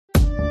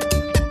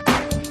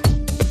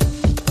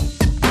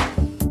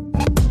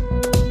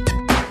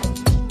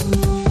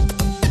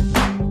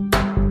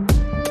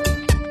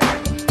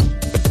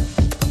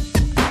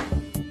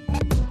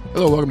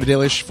Hello, welcome to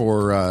Dalish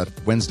for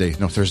Thursday.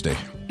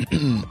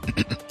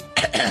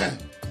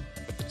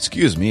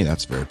 Excuse me,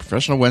 that's very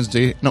professional.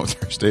 Thursday,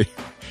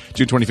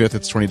 June 25th.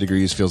 It's 20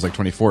 degrees, feels like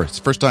 24. It's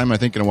the first time, I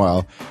think, in a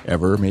while,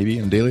 ever, maybe,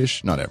 in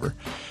Dalish, not ever,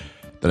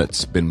 that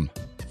it's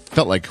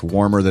felt like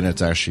warmer than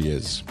it actually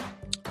is.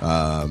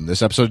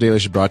 This episode of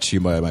Dalish is brought to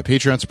you by my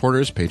Patreon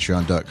supporters,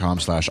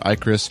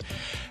 patreon.com/iChris,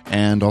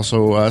 and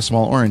also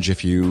Small Orange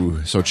if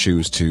you so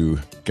choose to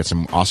get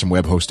some awesome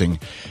web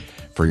hosting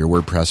for your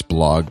WordPress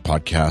blog,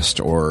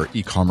 podcast, or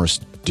e-commerce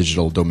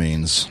digital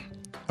domains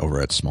over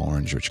at Small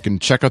Orange, which you can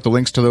check out the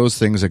links to those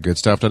things at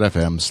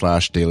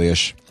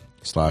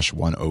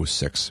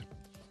goodstuff.fm/dailyish/106.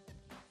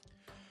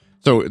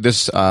 So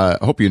this, I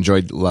hope you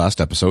enjoyed the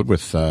last episode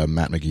with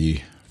Matt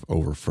McGee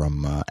over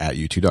from at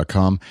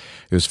u2.com.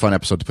 It was a fun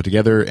episode to put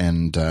together,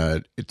 and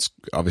it's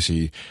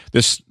obviously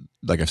this,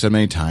 like I've said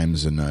many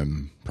times, and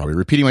I'm probably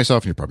repeating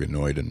myself, and you're probably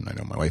annoyed, and I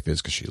know my wife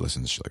is because she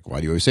listens. She's like, why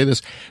do you always say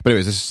this? But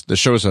anyways, this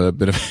show is a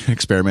bit of an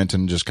experiment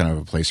and just kind of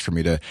a place for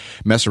me to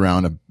mess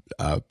around,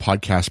 a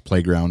podcast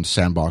playground,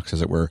 sandbox,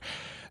 as it were.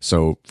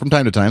 So from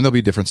time to time, there'll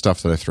be different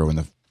stuff that I throw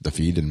in the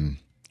feed, and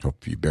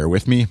hope you bear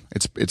with me.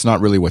 It's not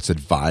really what's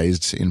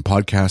advised in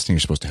podcasting. You're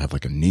supposed to have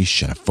like a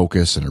niche and a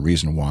focus and a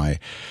reason why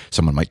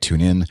someone might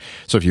tune in.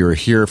 So if you were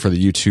here for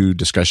the U2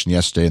 discussion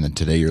yesterday and then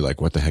today you're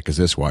like, what the heck is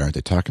this? Why aren't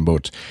they talking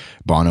about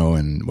Bono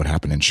and what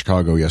happened in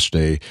Chicago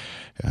yesterday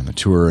and the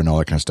tour and all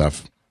that kind of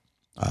stuff?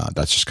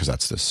 That's just because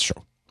that's this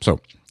show. So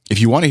if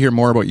you want to hear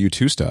more about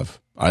U2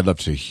 stuff, I'd love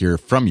to hear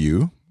from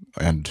you,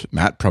 and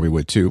Matt probably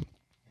would too.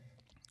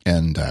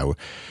 And,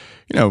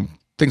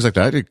 things like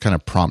that, it kind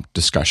of prompt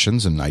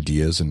discussions and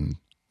ideas and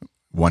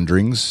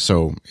wonderings.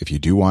 So if you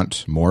do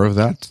want more of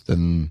that,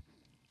 then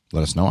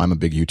let us know. I'm a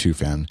big U2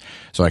 fan,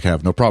 so I can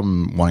have no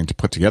problem wanting to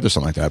put together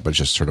something like that, but it's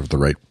just sort of the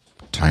right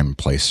time,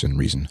 place, and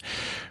reason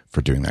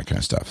for doing that kind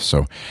of stuff.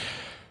 So,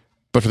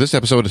 but for this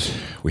episode,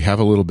 we have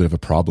a little bit of a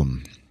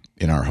problem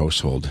in our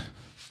household.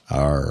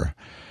 Our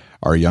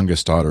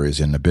youngest daughter is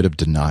in a bit of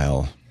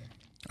denial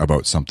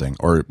about something,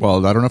 or,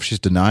 well, I don't know if she's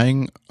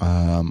denying,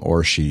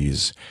 or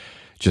she's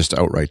just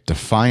outright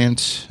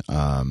defiant.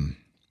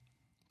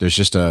 There's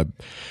just a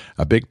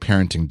big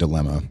parenting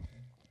dilemma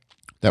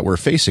that we're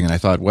facing. And I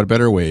thought, what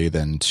better way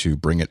than to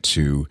bring it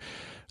to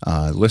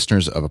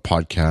listeners of a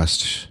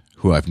podcast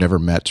who I've never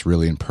met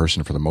really in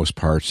person for the most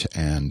part,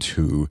 and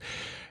who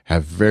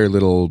have very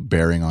little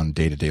bearing on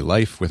day-to-day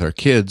life with our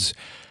kids,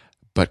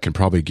 but can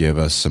probably give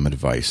us some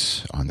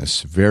advice on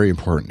this very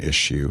important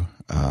issue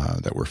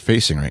that we're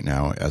facing right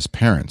now as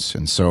parents.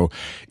 And so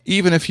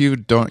even if you're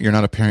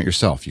not a parent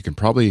yourself, you can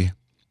probably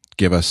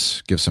you have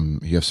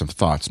some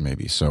thoughts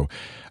maybe. So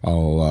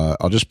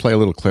I'll just play a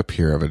little clip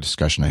here of a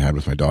discussion I had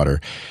with my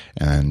daughter,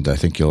 and I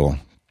think you'll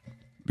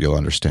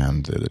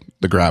understand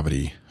the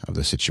gravity of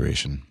the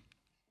situation.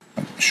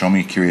 Show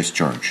me Curious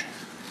George.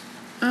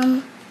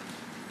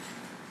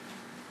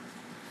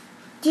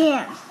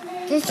 Yeah.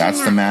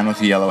 That's the man with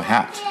the yellow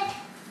hat.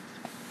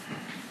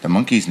 The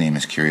monkey's name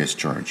is Curious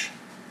George.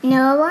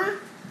 Noah?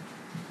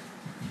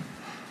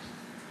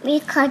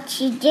 Because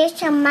she's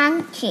just a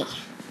monkey.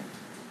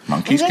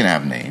 Monkeys can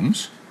have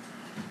names.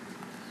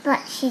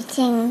 But she's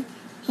saying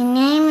his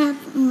name is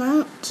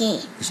Monkey.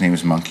 His name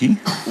is Monkey?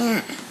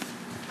 Yeah.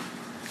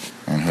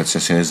 And what's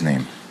his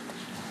name?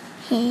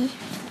 The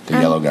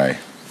yellow guy.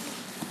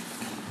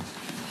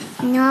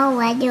 No,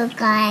 little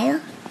guy.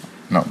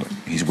 No,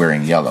 he's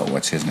wearing yellow.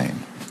 What's his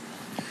name?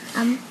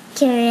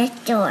 Curious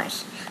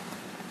George.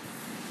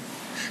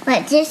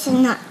 But this is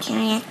not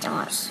Curious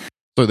George.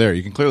 So there,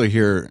 you can clearly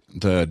hear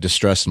the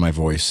distress in my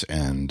voice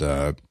and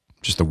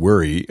just the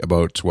worry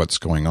about what's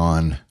going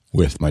on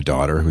with my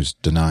daughter, who's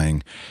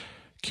denying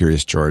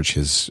Curious George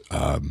his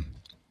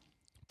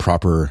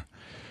proper,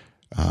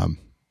 I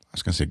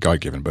was going to say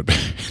God-given, but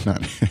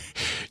not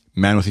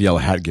man with a yellow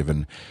hat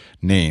given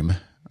name.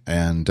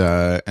 And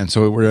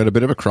so we're at a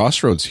bit of a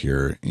crossroads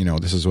here.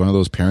 This is one of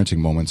those parenting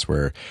moments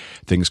where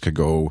things could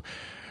go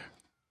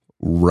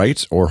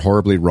right or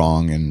horribly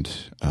wrong. And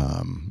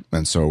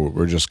so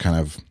we're just kind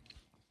of,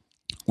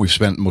 we've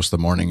spent most of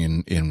the morning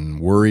in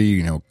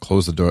worry,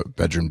 close the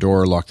bedroom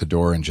door, lock the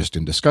door, and just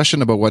in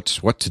discussion about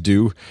what to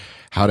do,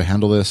 how to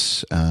handle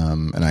this.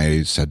 And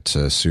I said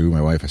to Sue,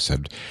 my wife, I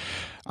said,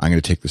 I'm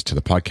going to take this to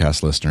the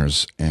podcast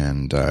listeners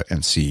and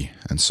see.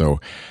 And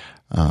so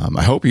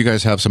I hope you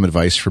guys have some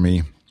advice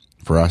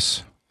for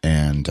us.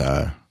 And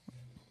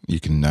you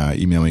can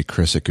email me,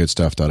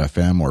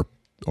 chris@goodstuff.fm,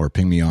 or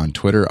ping me on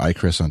Twitter,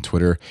 iChris on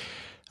Twitter.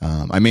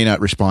 I may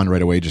not respond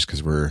right away just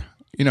because we're,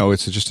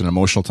 it's just an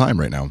emotional time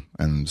right now.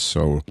 And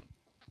so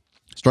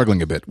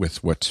struggling a bit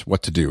with what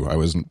to do. I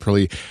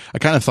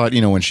kind of thought,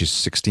 when she's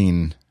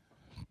 16,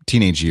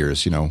 teenage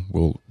years,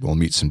 we'll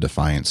meet some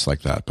defiance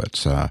like that.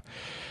 But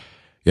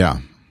yeah,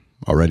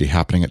 already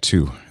happening at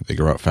 2. They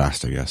grow up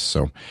fast, I guess.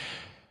 So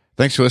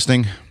thanks for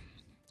listening.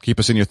 Keep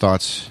us in your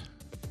thoughts.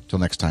 Till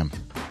next time.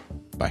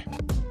 Bye.